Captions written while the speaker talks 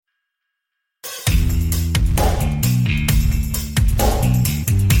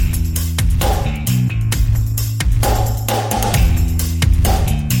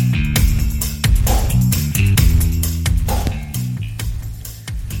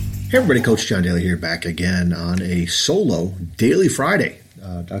Hey everybody, Coach John Daly here, back again on a solo Daily Friday.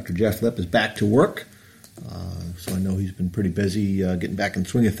 Dr. Jeff Lipp is back to work, so I know he's been pretty busy getting back in the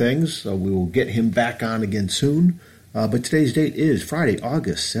swing of things, so we will get him back on again soon. But today's date is Friday,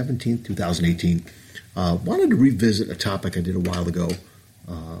 August 17th, 2018. Wanted to revisit a topic I did a while ago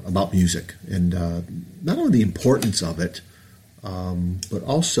about music, and not only the importance of it, but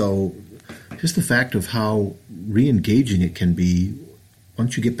also just the fact of how re-engaging it can be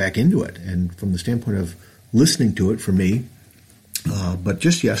once you get back into it. And from the standpoint of listening to it for me, but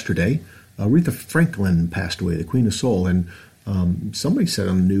just yesterday, Aretha Franklin passed away, the Queen of Soul. And somebody said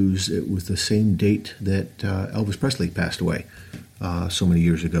on the news it was the same date that Elvis Presley passed away so many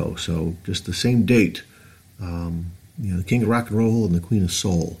years ago. So just the same date, the King of Rock and Roll and the Queen of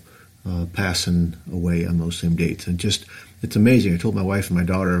Soul passing away on those same dates. And just, it's amazing. I told my wife and my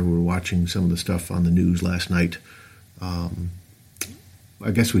daughter, who were watching some of the stuff on the news last night, I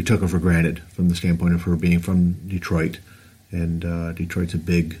guess we took her for granted from the standpoint of her being from Detroit, and Detroit's a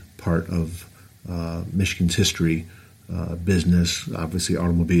big part of Michigan's history, business, obviously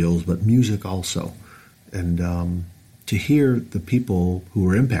automobiles, but music also. And to hear the people who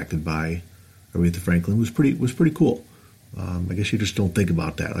were impacted by Aretha Franklin was pretty cool. I guess you just don't think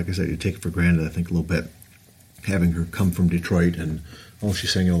about that. Like I said, you take it for granted, I think, a little bit. Having her come from Detroit, and she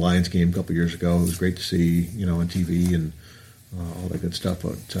sang in a Lions game a couple years ago. It was great to see, on TV and all that good stuff.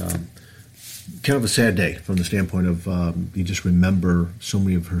 But kind of a sad day from the standpoint of you just remember so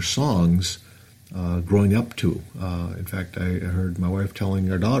many of her songs growing up to. In fact, I heard my wife telling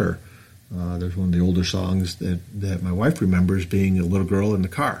our daughter, there's one of the older songs that my wife remembers being a little girl in the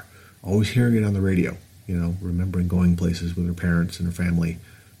car, always hearing it on the radio, remembering going places with her parents and her family.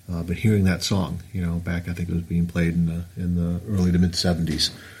 But hearing that song, back, I think it was being played in the early to mid 70s.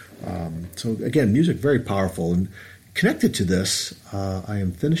 So again, music, very powerful. And connected to this, I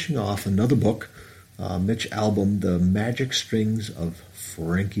am finishing off another book, Mitch Albom, The Magic Strings of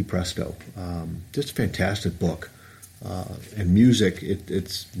Frankie Presto. Just a fantastic book. And music,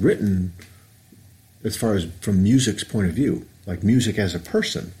 it's written as far as from music's point of view, like music as a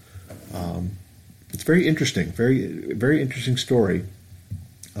person. It's very interesting, very, very interesting story.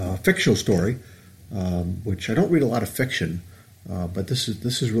 Fictional story, which I don't read a lot of fiction, but this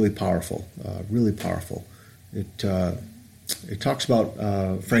is really powerful, really powerful. It talks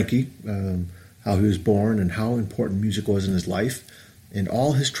about Frankie, how he was born and how important music was in his life, and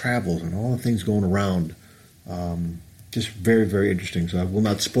all his travels and all the things going around. Just very, very interesting. So I will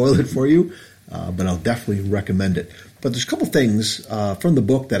not spoil it for you, but I'll definitely recommend it. But there's a couple things from the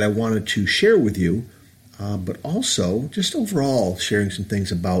book that I wanted to share with you. But also just overall sharing some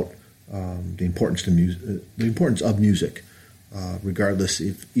things about the importance of music, regardless,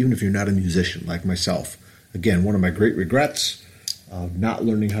 even if you're not a musician like myself. Again, one of my great regrets of not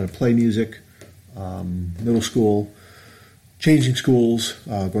learning how to play music, middle school, changing schools,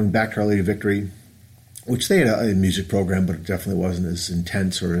 going back to Our Lady of Victory, which they had a music program, but it definitely wasn't as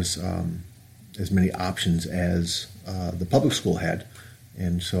intense or as many options as the public school had.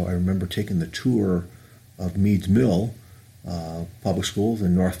 And so I remember taking the tour of Meads Mill public schools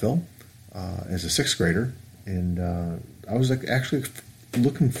in Northville as a sixth grader, and I was actually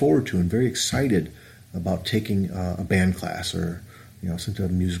looking forward to and very excited about taking a band class or some type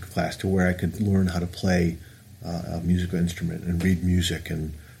of music class to where I could learn how to play a musical instrument and read music,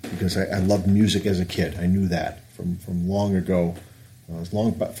 and because I loved music as a kid. I knew that from long ago,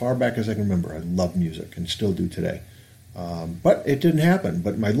 far back as I can remember. I loved music and still do today, but it didn't happen.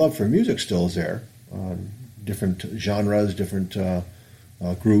 But my love for music still is there. Different genres, different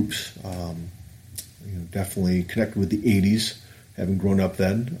groups. Definitely connected with the 80s, having grown up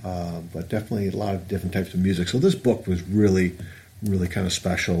then, but definitely a lot of different types of music. So this book was really, really kind of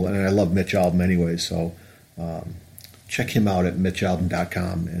special, and I love Mitch Albom anyway, so check him out at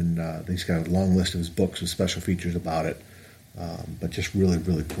mitchalbom.com, and he's got a long list of his books with special features about it, but just really,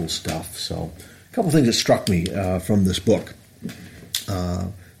 really cool stuff. So a couple things that struck me from this book.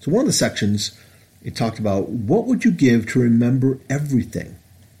 So one of the sections, it talked about, what would you give to remember everything?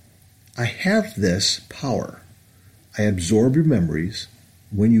 I have this power. I absorb your memories.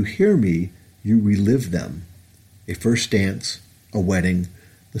 When you hear me, you relive them. A first dance, a wedding,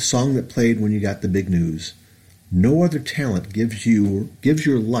 the song that played when you got the big news. No other talent gives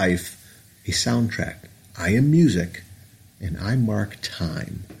your life a soundtrack. I am music, and I mark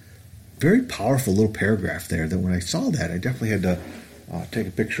time. Very powerful little paragraph there that when I saw that, I definitely had to take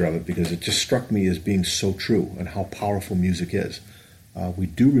a picture of it because it just struck me as being so true and how powerful music is. We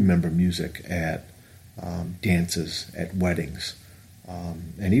do remember music at dances, at weddings,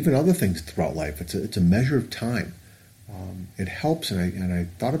 and even other things throughout life. It's a measure of time. it helps, and I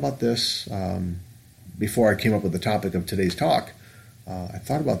thought about this before I came up with the topic of today's talk. I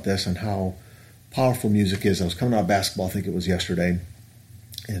thought about this and how powerful music is. I was coming out of basketball, I think it was yesterday,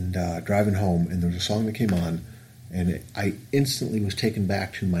 and driving home, and there was a song that came on, and I instantly was taken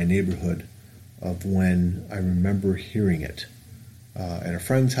back to my neighborhood of when I remember hearing it at a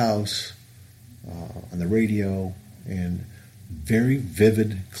friend's house, on the radio, and very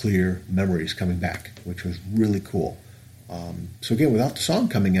vivid, clear memories coming back, which was really cool. So again, without the song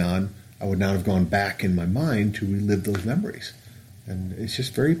coming on, I would not have gone back in my mind to relive those memories. And it's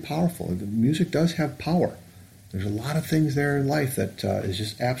just very powerful. The music does have power. There's a lot of things there in life that is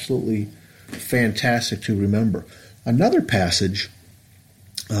just absolutely fantastic to remember. Another passage,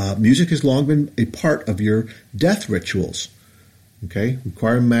 music has long been a part of your death rituals. Okay,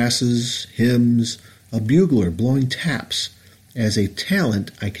 requiring masses, hymns, a bugler blowing taps. As a talent,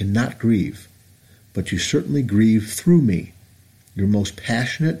 I cannot grieve, but you certainly grieve through me. Your most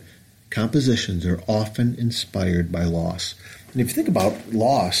passionate compositions are often inspired by loss. And if you think about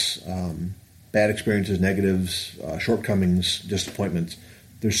loss, bad experiences, negatives, shortcomings, disappointments,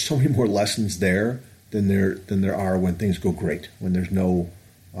 there's so many more lessons there than there are when things go great, when there's no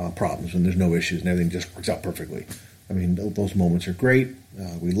problems, when there's no issues, and everything just works out perfectly. I mean, those moments are great.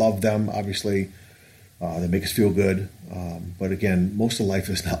 We love them, obviously. They make us feel good. But again, most of life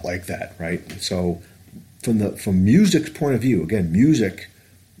is not like that, right? So from music's point of view, again, music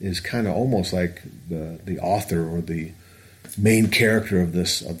is kind of almost like the author or the main character of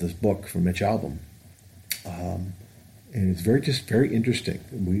this book from Mitch Albom. And it's very interesting.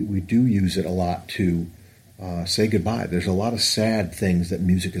 We do use it a lot to say goodbye. There's a lot of sad things that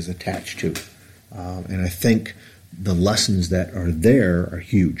music is attached to. And I think the lessons that are there are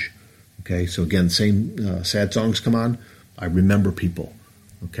huge. Okay, so again, same sad songs come on, I remember people,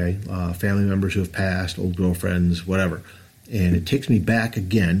 okay, family members who have passed, old girlfriends, whatever. And it takes me back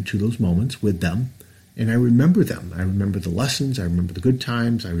again to those moments with them, and I remember them. I remember the lessons, I remember the good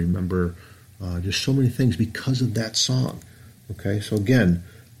times, I remember just so many things because of that song. Okay, so again,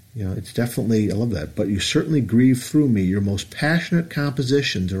 it's definitely, I love that. But you certainly grieve through me. Your most passionate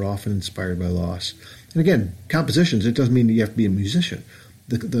compositions are often inspired by loss. And again, compositions, it doesn't mean that you have to be a musician.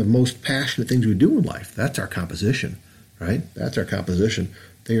 The most passionate things we do in life, that's our composition, right? That's our composition.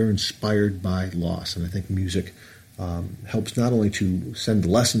 They are inspired by loss. And I think music helps not only to send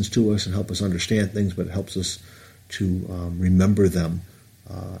lessons to us and help us understand things, but it helps us to remember them.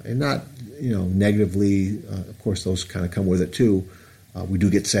 And not, negatively. Of course, those kind of come with it too. We do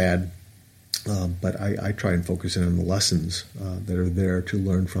get sad, but I try and focus in on the lessons that are there to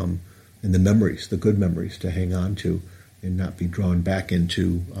learn from, and the memories, the good memories to hang on to, and not be drawn back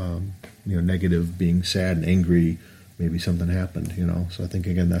into, negative, being sad and angry. Maybe something happened, So I think,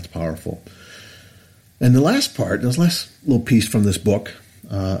 again, that's powerful. And the last part, this last little piece from this book,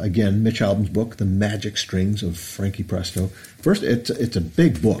 again, Mitch Albom's book, The Magic Strings of Frankie Presto. First, it's a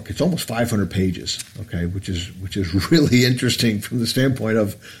big book. It's almost 500 pages, okay, which is really interesting from the standpoint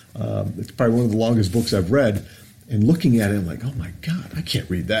of it's probably one of the longest books I've read. And looking at it, I'm like, oh my God, I can't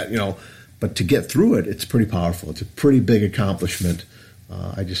read that, But to get through it, it's pretty powerful. It's a pretty big accomplishment.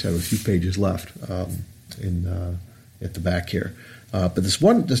 I just have a few pages left at the back here. But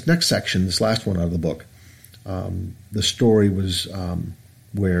this next section, this last one out of the book, the story was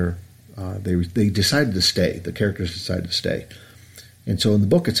where they decided to stay. The characters decided to stay. And so in the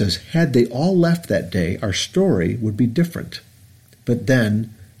book it says, had they all left that day, our story would be different. But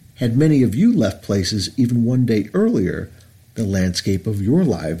then, had many of you left places even one day earlier, the landscape of your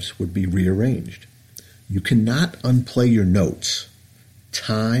lives would be rearranged. You cannot unplay your notes.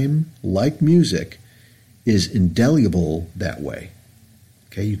 Time, like music, is indelible that way.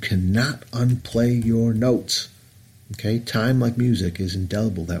 Okay, you cannot unplay your notes. Okay, time, like music, is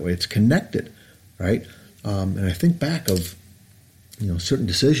indelible that way. It's connected, right? And I think back of, certain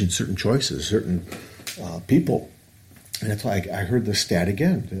decisions, certain choices, certain people. And that's why I heard this stat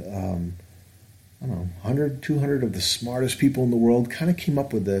again. 100, 200 of the smartest people in the world kind of came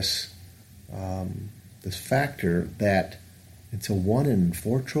up with this factor that it's a 1 in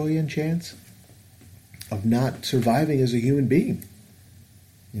 4 trillion chance of not surviving as a human being.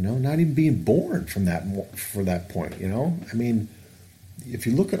 Not even being born for that point. I mean, if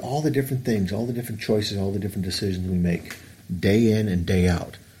you look at all the different things, all the different choices, all the different decisions we make, day in and day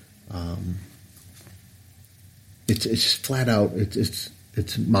out, it's just flat out.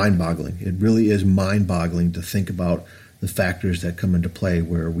 It's mind-boggling. It really is mind-boggling to think about the factors that come into play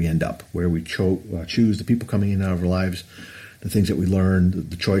where we end up, where we choose, the people coming in and out of our lives, the things that we learn,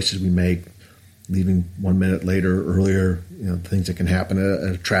 the choices we make, leaving 1 minute later, earlier, things that can happen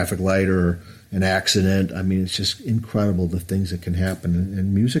at a traffic light or an accident. I mean, it's just incredible the things that can happen.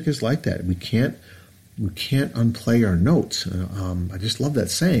 And music is like that. We can't unplay our notes. I just love that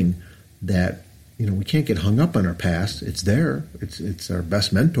saying that, we can't get hung up on our past. It's there. It's our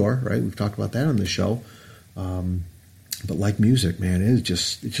best mentor, right? We've talked about that on the show. But like music, man, it's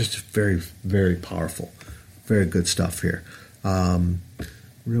just very, very powerful. Very good stuff here.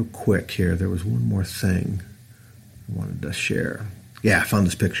 Real quick here, there was one more thing I wanted to share. Yeah, I found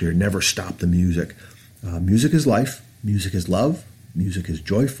this picture here. Never stop the music. Music is life. Music is love. Music is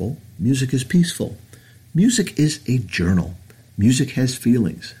joyful. Music is peaceful. Music is a journal. Music has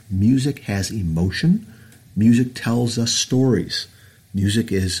feelings. Music has emotion. Music tells us stories.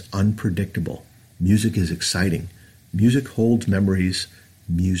 Music is unpredictable. Music is exciting. Music holds memories.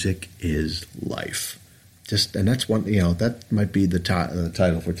 Music is life. And that's one, that might be the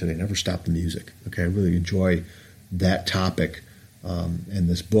title for today. Never stop the music. Okay, I really enjoy that topic. And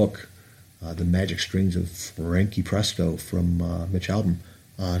this book, The Magic Strings of Frankie Presto from Mitch Albom,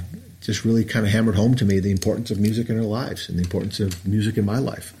 just really kind of hammered home to me the importance of music in our lives and the importance of music in my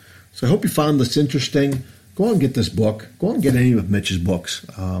life. So I hope you found this interesting. Go out and get this book. Go out and get any of Mitch's books.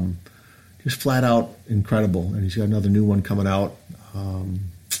 Just flat out incredible. And he's got another new one coming out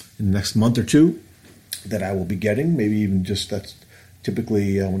in the next month or two that I will be getting. Maybe even that's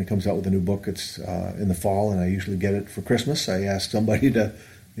typically when he comes out with a new book, it's in the fall, and I usually get it for Christmas. I ask somebody to,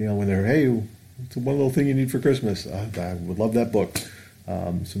 when they're, hey, what's one little thing you need for Christmas? I would love that book.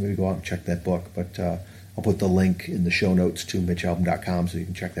 So maybe go out and check that book. But I'll put the link in the show notes to mitchalbom.com so you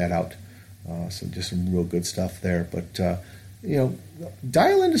can check that out. So just some real good stuff there. But,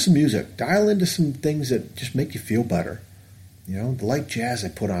 dial into some music. Dial into some things that just make you feel better. The light jazz I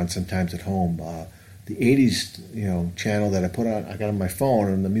put on sometimes at home. The 80s, channel that I got on my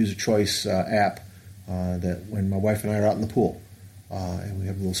phone on the Music Choice app that when my wife and I are out in the pool. And we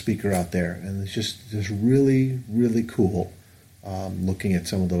have a little speaker out there. And it's just really, really cool looking at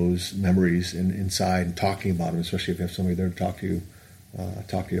some of those memories inside and talking about them, especially if you have somebody there to talk to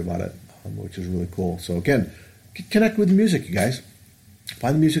you about it, which is really cool. So again, connect with the music, you guys.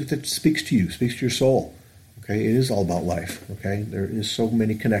 Find the music that speaks to you, speaks to your soul. Okay, it is all about life. Okay, there is so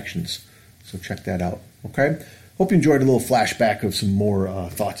many connections. So check that out. Okay, hope you enjoyed a little flashback of some more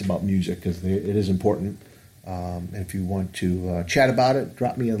thoughts about music because it is important. And if you want to chat about it,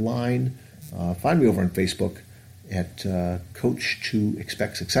 drop me a line. Find me over on Facebook at Coach to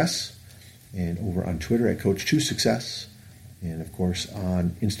Expect Success, and over on Twitter at Coach to Success, and of course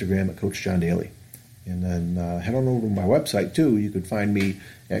on Instagram at Coach John Daly. And then head on over to my website too. You can find me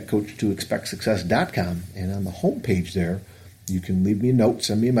at coach2expectsuccess.com, and on the homepage there, you can leave me a note,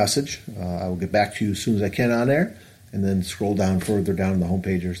 send me a message. I will get back to you as soon as I can on there, and then scroll down further down the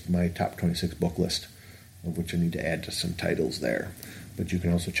homepage. There's my top 26 book list, of which I need to add to some titles there. But you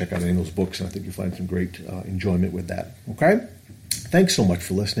can also check out any of those books, and I think you'll find some great enjoyment with that. Okay? Thanks so much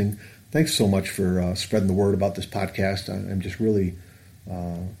for listening. Thanks so much for spreading the word about this podcast. I'm just really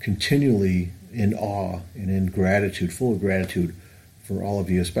continually in awe and in gratitude, full of gratitude for all of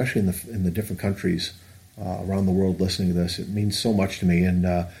you, especially in the different countries around the world listening to this. It means so much to me. And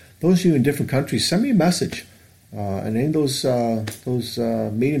those of you in different countries, send me a message. And any of those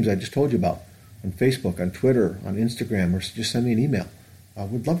mediums I just told you about, on Facebook, on Twitter, on Instagram, or just send me an email. I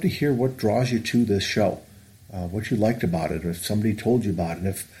would love to hear what draws you to this show, what you liked about it, or if somebody told you about it.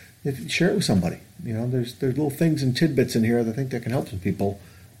 If share it with somebody. There's little things and tidbits in here that I think that can help some people.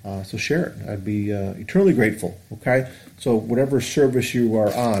 So share it. I'd be eternally grateful. Okay? So whatever service you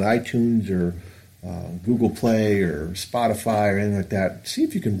are on, iTunes or Google Play or Spotify or anything like that, see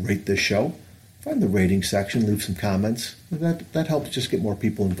if you can rate this show. Find the rating section, leave some comments. That helps just get more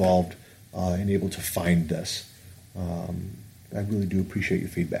people involved and able to find this. I really do appreciate your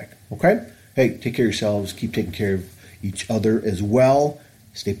feedback. Okay? Hey, take care of yourselves. Keep taking care of each other as well.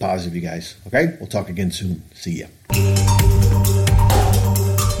 Stay positive, you guys. Okay? We'll talk again soon. See ya.